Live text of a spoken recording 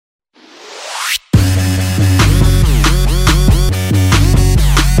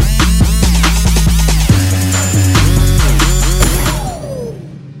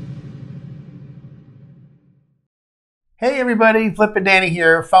Hey everybody, Flip and Danny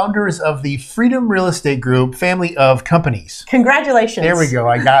here, founders of the Freedom Real Estate Group family of companies. Congratulations. There we go,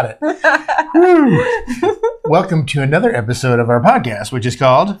 I got it. Welcome to another episode of our podcast, which is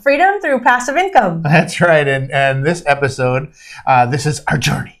called Freedom Through Passive Income. That's right, and this episode, this is our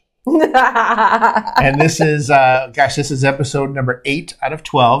journey. And this is, this is episode number 8 out of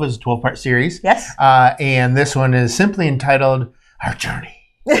 12. It's a 12-part series. Yes. And this one is simply entitled, Our Journey.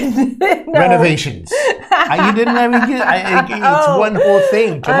 No. Renovations. You didn't have it's one whole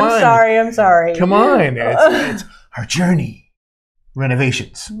thing. I'm sorry. Come on. It's our journey.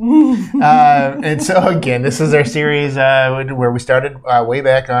 Renovations. And so again, this is our series where we started way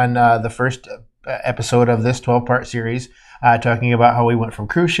back on the first episode of this 12-part series, talking about how we went from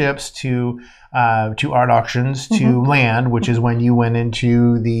cruise ships to art auctions to land, which is when you went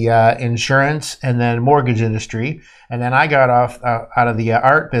into the insurance and then mortgage industry. And then I got off out of the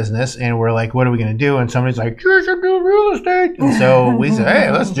art business, and we're like, what are we going to do? And somebody's like, you should do real estate. And so we said,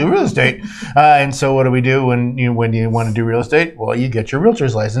 hey, let's do real estate. And so what do we do when you want to do real estate? Well, you get your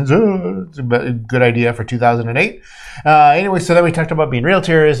realtor's license. It's a good idea for 2008. Anyway, so then we talked about being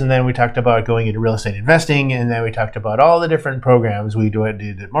realtors, and then we talked about going into real estate investing, and then we talked about all the different programs. We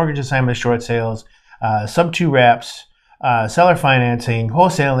did mortgage assignments, short sales, sub-2 wraps, seller financing,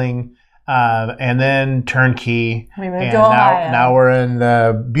 wholesaling, and then turnkey. We moved to Ohio. Now we're in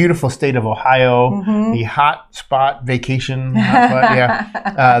the beautiful state of Ohio, the hot spot vacation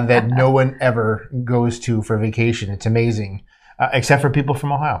that no one ever goes to for vacation. It's amazing, except for people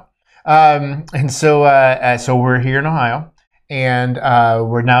from Ohio. And so we're here in Ohio, and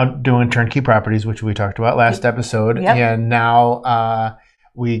we're now doing turnkey properties, which we talked about last episode. Yep. And now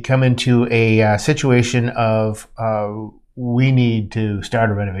we come into a situation of we need to start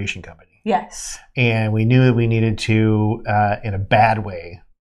a renovation company. Yes. And we knew that we needed to in a bad way.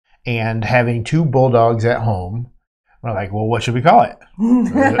 And having 2 bulldogs at home, we're like, well, what should we call it?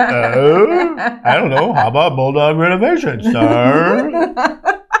 I don't know. How about Bulldog Renovations, sir?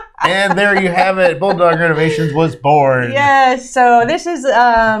 And there you have it. Bulldog Renovations was born. Yes. So this is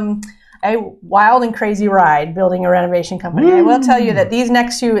a wild and crazy ride building a renovation company. I will tell you that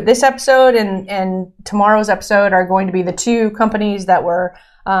this episode and tomorrow's episode are going to be the 2 companies that were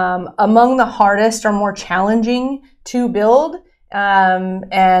among the hardest or more challenging to build.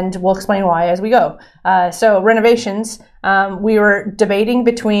 And we'll explain why as we go. So renovations, we were debating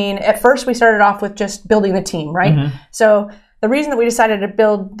between, at first we started off with just building the team, right? So the reason that we decided to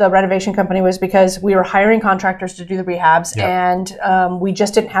build the renovation company was because we were hiring contractors to do the rehabs, and we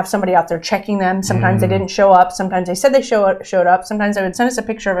just didn't have somebody out there checking them. Sometimes they didn't show up. Sometimes they said they showed up. Sometimes they would send us a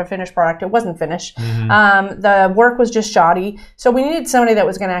picture of a finished product. It wasn't finished. The work was just shoddy. So we needed somebody that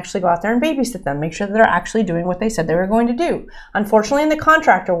was going to actually go out there and babysit them, make sure that they're actually doing what they said they were going to do. Unfortunately, in the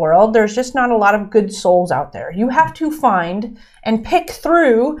contractor world, there's just not a lot of good souls out there. You have to find and pick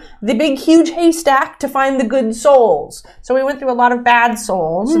through the big, huge haystack to find the good souls. So we went through a lot of bad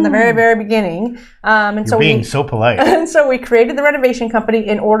souls in the very, very beginning. You're being so polite. And so we created the renovation company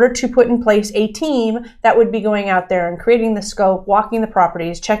in order to put in place a team that would be going out there and creating the scope, walking the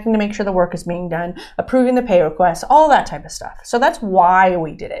properties, checking to make sure the work is being done, approving the pay requests, all that type of stuff. So that's why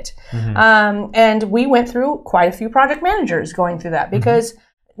we did it. And we went through quite a few project managers going through that because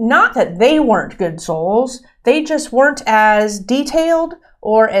not that they weren't good souls, they just weren't as detailed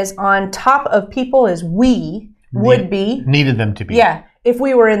or as on top of people as we would be. Needed them to be. Yeah, if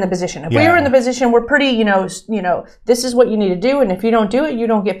we were in the position. If we were in the position, we're pretty, this is what you need to do, and if you don't do it, you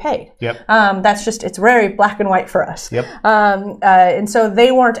don't get paid. Yep. That's just, it's very black and white for us. Yep. And so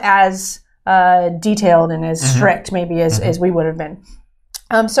they weren't as detailed and as strict maybe as we would have been.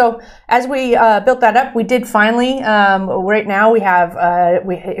 So as we built that up, we did finally. Right now we have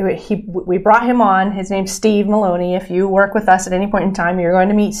we brought him on. His name's Steve Maloney. If you work with us at any point in time, you're going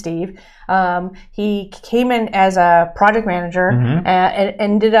to meet Steve. He came in as a project manager and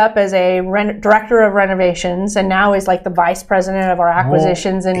ended up as a director of renovations, and now is like the vice president of our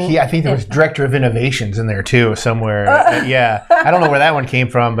acquisitions. I think there was director of innovations in there too somewhere. Yeah, I don't know where that one came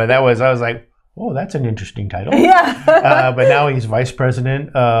from, but I was like, oh, that's an interesting title. Yeah. But now he's vice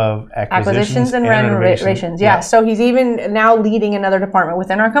president of acquisitions and renovations. Yeah. So he's even now leading another department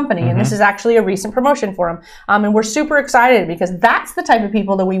within our company. And this is actually a recent promotion for him. And we're super excited because that's the type of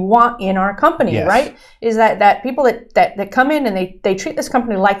people that we want in our company, right? Is that people that come in and they treat this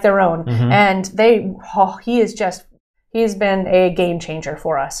company like their own. And he has been a game changer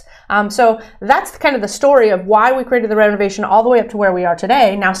for us. So that's kind of the story of why we created the renovation all the way up to where we are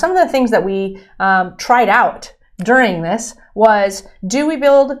today. Now, some of the things that we tried out during this was, do we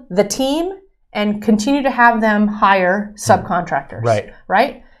build the team and continue to have them hire subcontractors?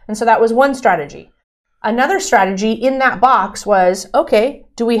 Right. And so that was one strategy. another strategy in that box was, okay,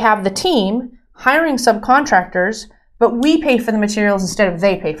 do we have the team hiring subcontractors, but we pay for the materials instead of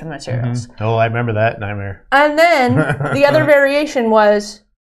they pay for the materials? Mm-hmm. Oh, I remember that nightmare. And then the other variation was,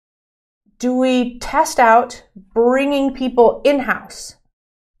 do we test out bringing people in-house,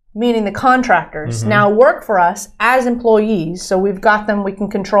 meaning the contractors now work for us as employees? So we've got them, we can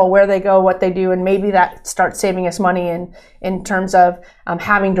control where they go, what they do, and maybe that starts saving us money in terms of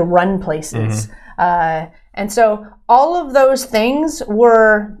having to run places. And so all of those things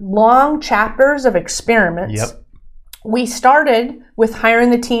were long chapters of experiments. Yep. We started with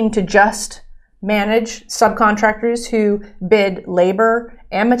hiring the team to just manage subcontractors who bid labor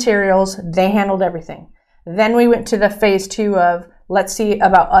and materials. They handled everything. Then we went to the phase 2 of, let's see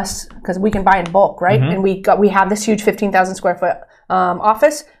about us, because we can buy in bulk, right? And we have this huge 15,000 square foot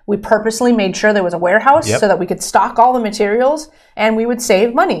office. We purposely made sure there was a warehouse so that we could stock all the materials and we would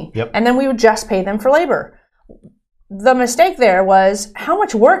save money. And then we would just pay them for labor. The mistake there was, how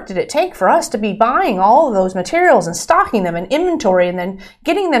much work did it take for us to be buying all of those materials and stocking them in inventory and then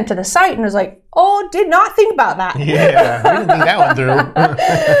getting them to the site? And it was like, oh, did not think about that. Yeah, we didn't think that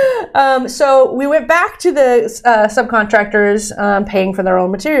one through. So we went back to the subcontractors paying for their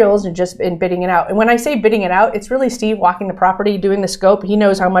own materials and just bidding it out. And when I say bidding it out, it's really Steve walking the property, doing the scope. He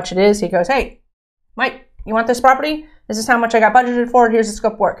knows how much it is. He goes, hey, Mike, you want this property? This is how much I got budgeted for. Here's the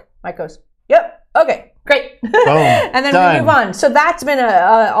scope of work. Mike goes, yep, okay. Great. Boom, and then we move on. So that's been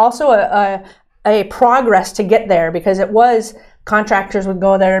also a progress to get there, because it was contractors would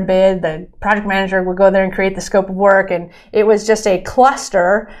go there and bid, the project manager would go there and create the scope of work, and it was just a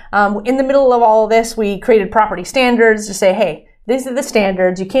cluster. In the middle of all of this, we created property standards to say, hey, these are the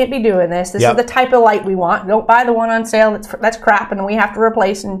standards. You can't be doing this. This is the type of light we want. Don't buy the one on sale. That's crap, and then we have to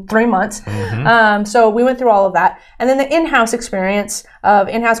replace in 3 months. So we went through all of that. And then the in-house experience of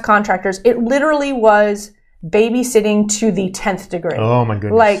in-house contractors, it literally was babysitting to the 10th degree. Oh my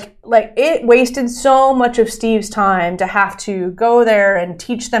goodness. Like it wasted so much of Steve's time to have to go there and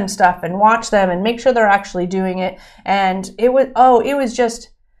teach them stuff and watch them and make sure they're actually doing it. And I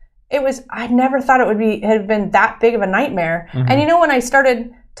never thought it would have been that big of a nightmare. And when I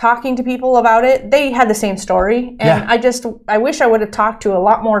started talking to people about it, they had the same story. And I wish I would have talked to a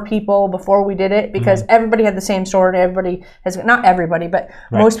lot more people before we did it, because everybody had the same story. Not everybody, but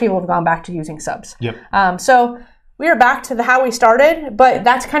most people have gone back to using subs. So we are back to how we started, but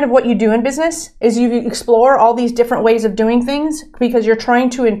that's kind of what you do in business, is you explore all these different ways of doing things, because you're trying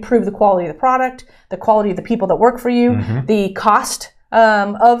to improve the quality of the product, the quality of the people that work for you, the cost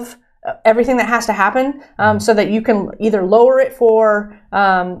of everything that has to happen, so that you can either lower it for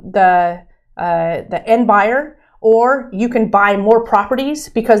the end buyer, or you can buy more properties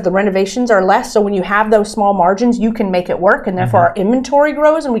because the renovations are less. So when you have those small margins, you can make it work, and therefore our inventory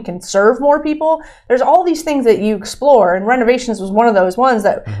grows and we can serve more people. There's all these things that you explore, and renovations was one of those ones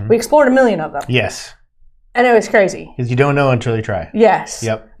that we explored 1 million of them. Yes. And it was crazy. Because you don't know until you try. Yes.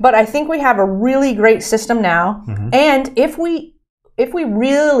 Yep. But I think we have a really great system now. And if we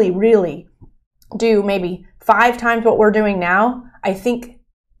really, really do maybe 5 times what we're doing now, I think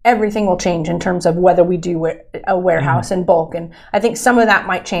everything will change in terms of whether we do a warehouse in bulk. And I think some of that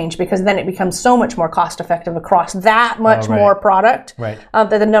might change, because then it becomes so much more cost effective across that much more product that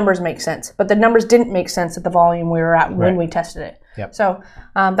the numbers make sense. But the numbers didn't make sense at the volume we were at when we tested it. So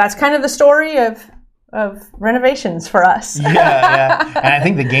that's kind of the story of renovations for us. Yeah. And I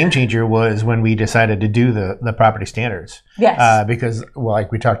think the game changer was when we decided to do the property standards. Yes. Because, well,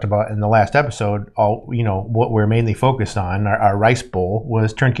 like we talked about in the last episode, what we're mainly focused on, our rice bowl,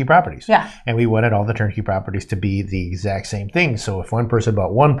 was turnkey properties. Yeah. And we wanted all the turnkey properties to be the exact same thing. So if one person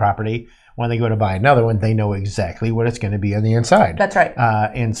bought one property, when they go to buy another one, they know exactly what it's going to be on the inside. That's right.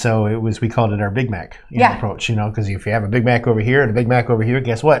 And so we called it our Big Mac approach, because if you have a Big Mac over here and a Big Mac over here,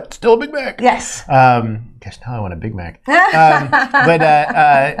 guess what? Still a Big Mac. Yes. Guess now I want a Big Mac.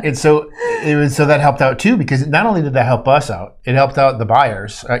 And so that helped out too, because not only did that help us out, it helped out the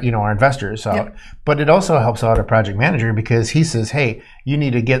buyers, our investors out, but it also helps out our project manager, because he says, hey, you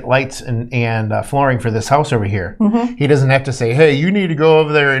need to get lights and flooring for this house over here. He doesn't have to say, hey, you need to go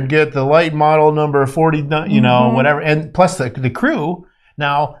over there and get the light model number 40, whatever. And plus the crew,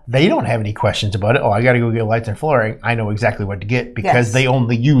 now they don't have any questions about it. Oh, I got to go get lights and flooring. I know exactly what to get, because they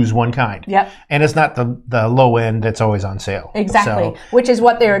only use one kind. Yep. And it's not the low end that's always on sale. Exactly. Which is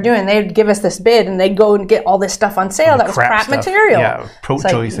what they were doing. They'd give us this bid and they'd go and get all all this stuff on sale that was crap material. Yeah. Pro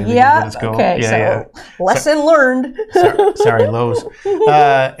choice. Okay. Lesson learned. Sorry, Lowe's.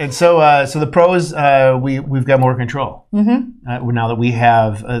 And so the pros, we've got more control. Now that we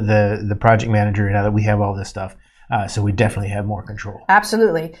have the project manager, now that we have all this stuff. So we definitely have more control.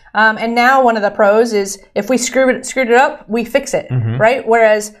 Absolutely. And now one of the pros is if we screwed it up, we fix it, right?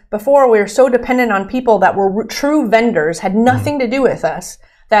 Whereas before we were so dependent on people that were true vendors, had nothing to do with us,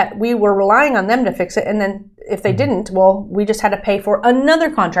 that we were relying on them to fix it. And then if they didn't, well, we just had to pay for another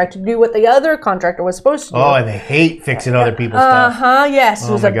contract to do what the other contractor was supposed to do. Oh, and they hate fixing other people's stuff. Yes.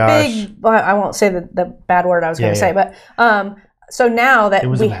 It was a gosh. big, I won't say the bad word I was going to say, but so now that it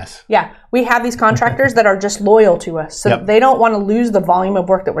was a mess. Yeah, we have these contractors that are just loyal to us. So they don't want to lose the volume of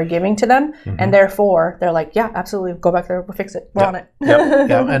work that we're giving to them. And therefore, they're like, yeah, absolutely. Go back there. We'll fix it. We're on it.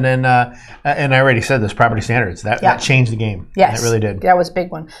 And then, and I already said this, property standards. That changed the game. Yes. It really did. That was a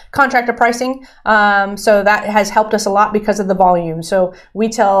big one. Contractor pricing. So that has helped us a lot because of the volume. So we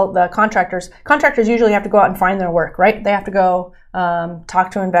tell the contractors usually have to go out and find their work, right? They have to go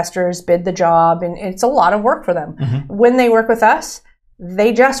talk to investors, bid the job, and it's a lot of work for them. When they work with us,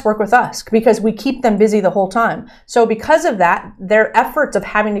 they just work with us because we keep them busy the whole time. So because of that, their efforts of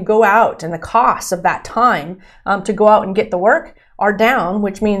having to go out and the costs of that time to go out and get the work are down,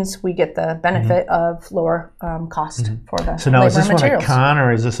 which means we get the benefit of lower cost for the So now, labor is this and one a materials. con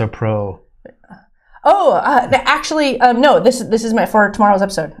or is this a pro? Actually, no. This is for tomorrow's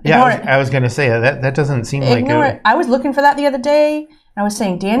episode. Yeah, I was going to say that doesn't seem like it. I was looking for that the other day. I was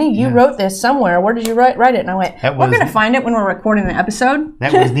saying, Danny, you wrote this somewhere. Where did you write it? And I went, we're going to find it when we're recording the episode.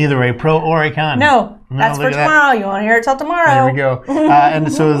 That was neither a pro or a con. No, that's for tomorrow. You want to hear it till tomorrow. There we go.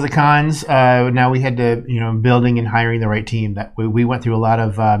 And so the cons, now we had to, building and hiring the right team. That we went through a lot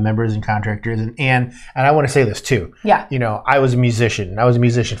of members and contractors. And I want to say this too. Yeah. I was a musician. I was a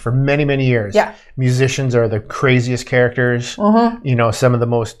musician for many, many years. Yeah. Musicians are the craziest characters. Some of the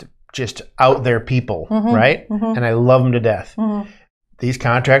most just out there people, right? And I love them to death. These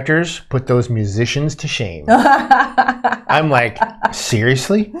contractors put those musicians to shame. I'm like,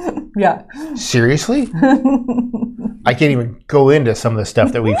 seriously? Yeah. Seriously? I can't even go into some of the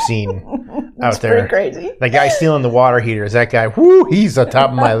stuff that we've seen out there. Pretty crazy. The guy stealing the water heaters, that guy, he's on top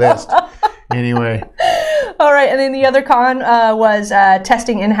of my list. Anyway. All right, and then the other con was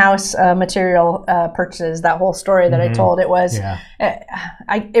testing in-house material purchases. That whole story that I told, it was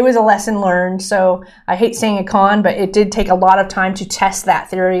it was a lesson learned. So I hate saying a con, but it did take a lot of time to test that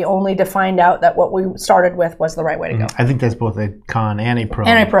theory, only to find out that what we started with was the right way to go. I think that's both a con and a pro.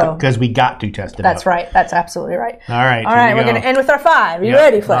 And a pro. Because we got to test it That's out. right. That's absolutely right. All right. All right, we're going to end with our 5. You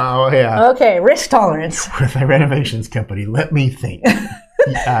ready, Flip? Oh, yeah. Okay, risk tolerance. With a renovations company, let me think.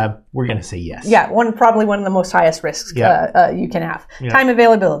 We're going to say yes. Yeah, probably one of the most highest risks you can have. Yeah. Time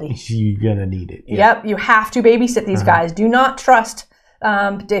availability. You're going to need it. Yep, you have to babysit these guys. Do not trust.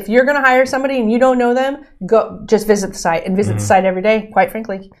 If you're going to hire somebody and you don't know them, go just visit the site and visit the site every day. Quite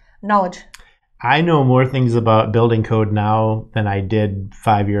frankly, knowledge. I know more things about building code now than I did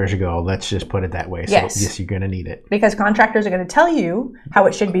 5 years ago. Let's just put it that way. So yes, you're going to need it. Because contractors are going to tell you how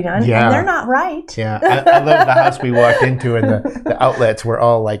it should be done, and they're not right. Yeah, I love the house we walked into, and the outlets were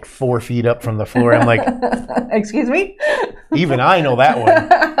all like 4 feet up from the floor. I'm like, excuse me? Even I know that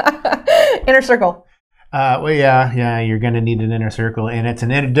one. Inner circle. You're going to need an inner circle, and it's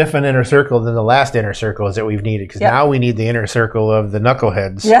a different inner circle than the last inner circles that we've needed, because now we need the inner circle of the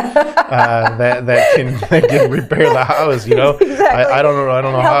knuckleheads that can repair the house. Exactly. I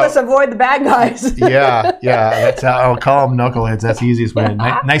don't know help us avoid the bad guys. That's how I'll call them, knuckleheads. That's the easiest way,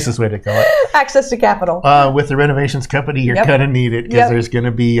 nicest way to call it. Access to capital. With the renovations company, you're going to need it because there's going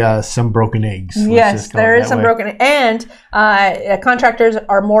to be some broken eggs. Yes, there is some broken eggs, and contractors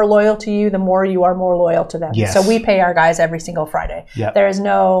are more loyal to you the more you are more loyal to them. Yes. So we pay our guys every single Friday. Yep. There is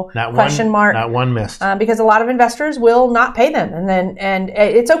no question mark. Not one missed. Because a lot of investors will not pay them, and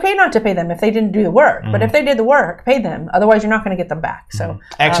it's okay not to pay them if they didn't do the work. But if they did the work, pay them. Otherwise, you're not going to get them back. So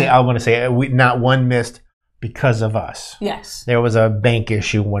actually, I want to say not one missed because of us. Yes. There was a bank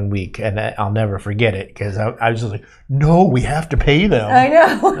issue one week, and I'll never forget it because I was just like, no, we have to pay them. I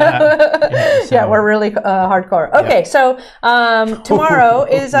know. We're really hardcore. Okay, so tomorrow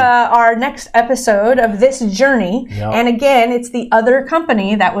is our next episode of this journey. Yep. And again, it's the other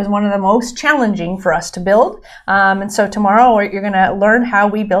company that was one of the most challenging for us to build. And so tomorrow you're going to learn how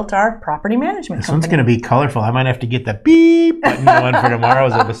we built our property management company. One's going to be colorful. I might have to get the beep button going for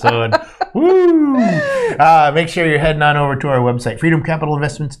tomorrow's episode. Woo! Make sure you're heading on over to our website,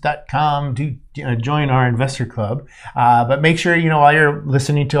 freedomcapitalinvestments.com, to join our investor club. But make sure, while you're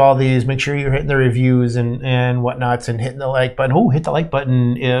listening to all these, make sure you're hitting the reviews and whatnots and hitting the like button. Oh, hit the like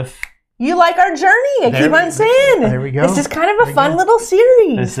button if you like our journey. I keep on saying. There we go. This is kind of a fun little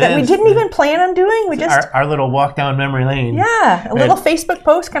series that we didn't even plan on doing. We just our little walk down memory lane. Yeah, a little Facebook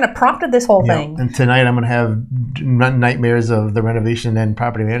post kind of prompted this whole thing. And tonight I'm going to have nightmares of the renovation and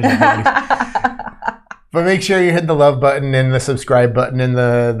property management. But make sure you hit the love button and the subscribe button and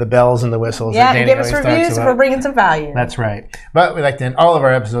the bells and the whistles. Yeah, and give us reviews if we're bringing some value. That's right. But we like to end all of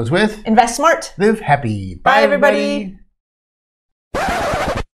our episodes with invest smart. Live happy. Bye everybody.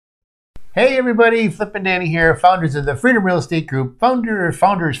 Hey everybody, Flip and Danny here, founders of the Freedom Real Estate Group. Founders.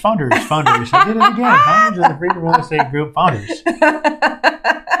 I did it again. Founders of the Freedom Real Estate Group. Founders.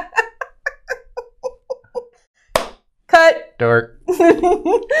 Cut. Dork.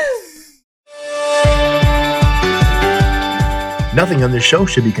 Nothing on this show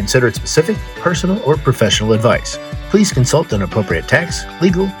should be considered specific, personal, or professional advice. Please consult an appropriate tax,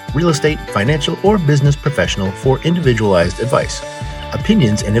 legal, real estate, financial, or business professional for individualized advice.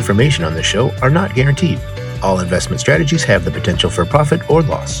 Opinions and information on this show are not guaranteed. All investment strategies have the potential for profit or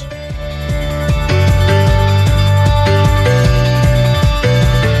loss.